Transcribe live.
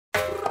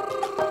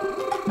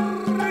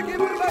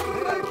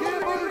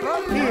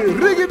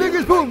Riggy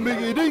diggy spoon,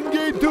 biggy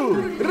dingy two.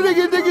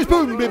 Riggy diggy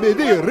spoon, baby,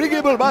 dear.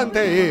 Riggy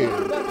Volbonte here.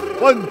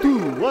 1,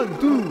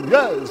 2,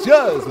 yes,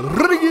 yes.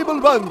 Riggy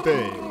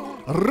Volbonte.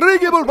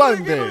 Riggy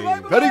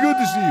Volbonte. Very good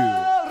to see you.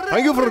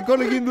 Thank you for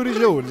calling into the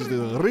show. This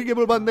is Riggy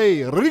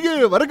Volbonte.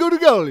 Riggy, very good to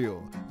call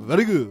you.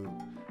 Very good.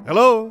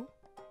 Hello?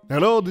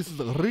 Hello, this is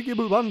Riggy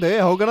Volbonte.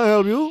 How can I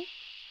help you?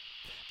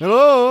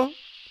 Hello?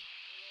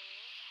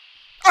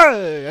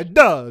 Hey, a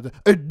dud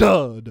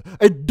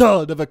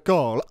of a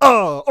call.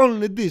 Oh,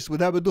 only this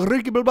would happen to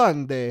Riggy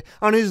Volbonte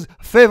on his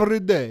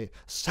favorite day,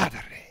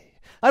 Saturday.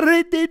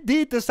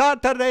 Ritty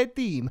Saturday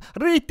team.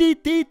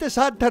 Ritty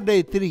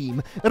Saturday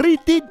team.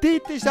 Ritty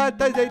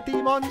Saturday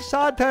team. On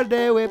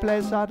Saturday we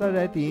play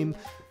Saturday team.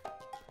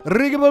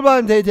 Riggy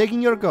Volbonte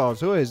taking your calls.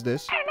 Who is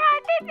this?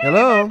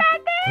 Hello?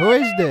 Who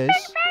is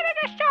this?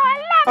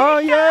 Oh,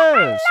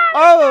 yes.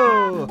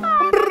 Oh,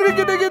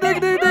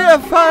 a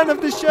fan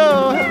of the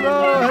show.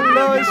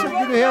 Hello. It's so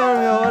good to hear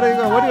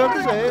you. What do you have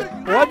to say?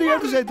 What do you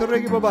have to say to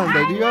Riggy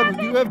Volbonte? Do you have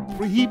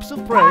heaps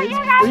of praise?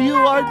 Do you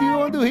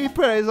want to heap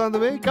praise onto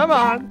me? Come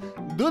on.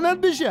 Do not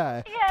be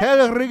shy.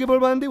 Tell Riggy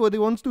Volbonte what he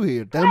wants to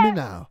hear. Tell me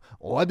now.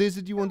 What is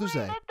it you want to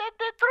say?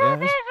 The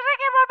truth is,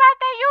 Riggy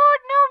Volbonte, you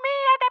knew me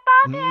at the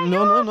party.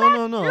 No.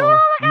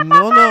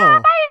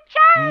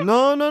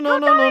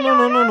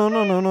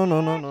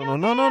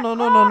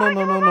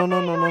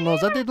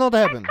 That did not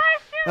happen.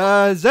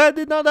 That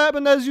did not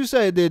happen as you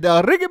said.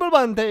 Riggy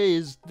Volbonte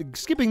is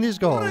skipping this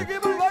call. No.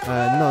 That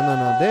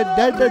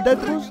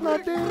was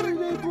not.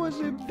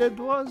 That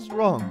was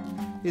wrong.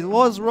 It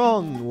was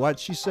wrong what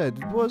she said.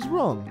 It was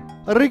wrong.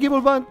 Riggy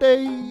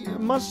Volbonte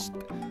must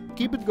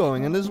keep it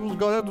going, and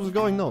that was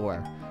going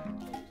nowhere.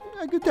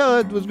 I could tell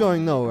it was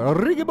going nowhere.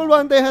 Riggy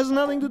Volbonte has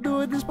nothing to do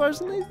with this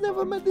person. He's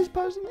never met this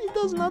person. He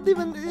does not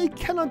even. He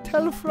cannot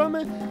tell from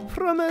a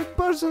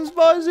person's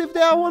voice if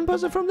they are one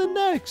person from the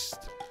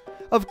next.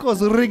 Of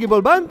course, Riggy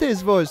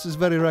Volbonte's voice is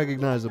very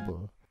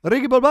recognizable.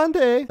 Riggy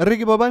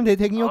Volbonte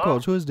taking your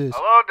calls. Who is this?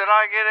 Hello, did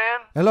I get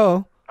in?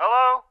 Hello.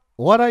 Hello?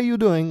 What are you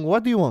doing?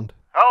 What do you want?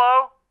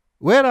 Hello?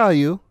 Where are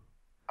you?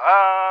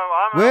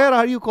 Where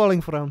are you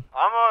calling from?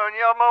 I'm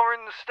over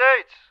in the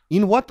States.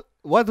 In what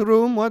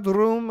room? What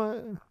room? My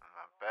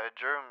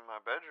bedroom.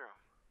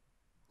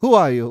 Who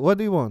are you? What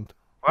do you want?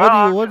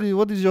 Well,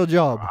 What is your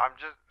job? I'm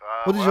just.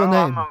 What is your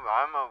name? I'm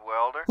a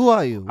welder. Who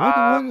are you?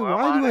 Why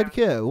do I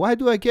care? Why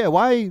do I care?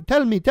 Why?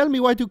 Tell me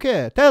why to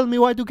care. Tell me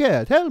why to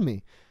care. Tell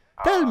me.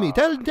 Tell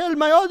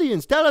my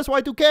audience. Tell us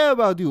why to care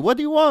about you. What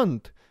do you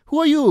want? Who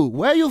are you?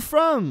 Where are you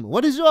from?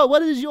 What do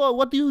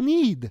you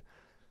need?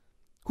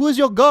 Who is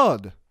your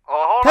God?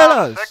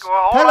 Tell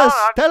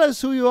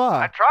us who you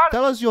are.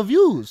 Tell us your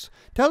views.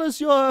 Tell us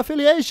your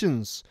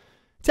affiliations.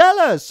 Tell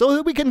us so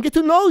that we can get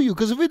to know you.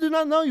 Because if we do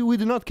not know you, we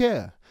do not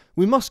care.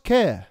 We must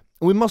care.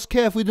 We must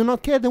care. If we do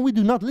not care, then we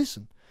do not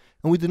listen.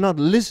 And we do not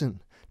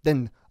listen,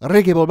 then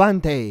Riggy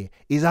Volbonte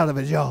is out of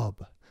a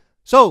job.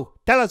 So,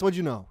 tell us what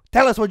you know.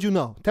 Tell us what you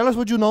know. Tell us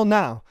what you know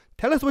now.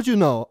 Tell us what you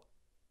know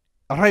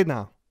right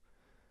now.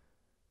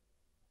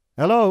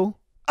 Hello?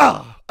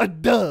 A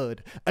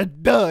dud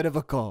of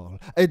a call.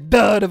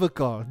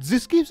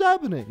 This keeps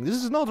happening.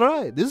 This is not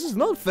right. This is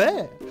not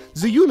fair.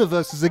 The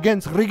universe is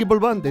against Riggy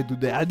Volbonte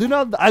today. I do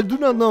not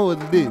know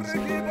what it is.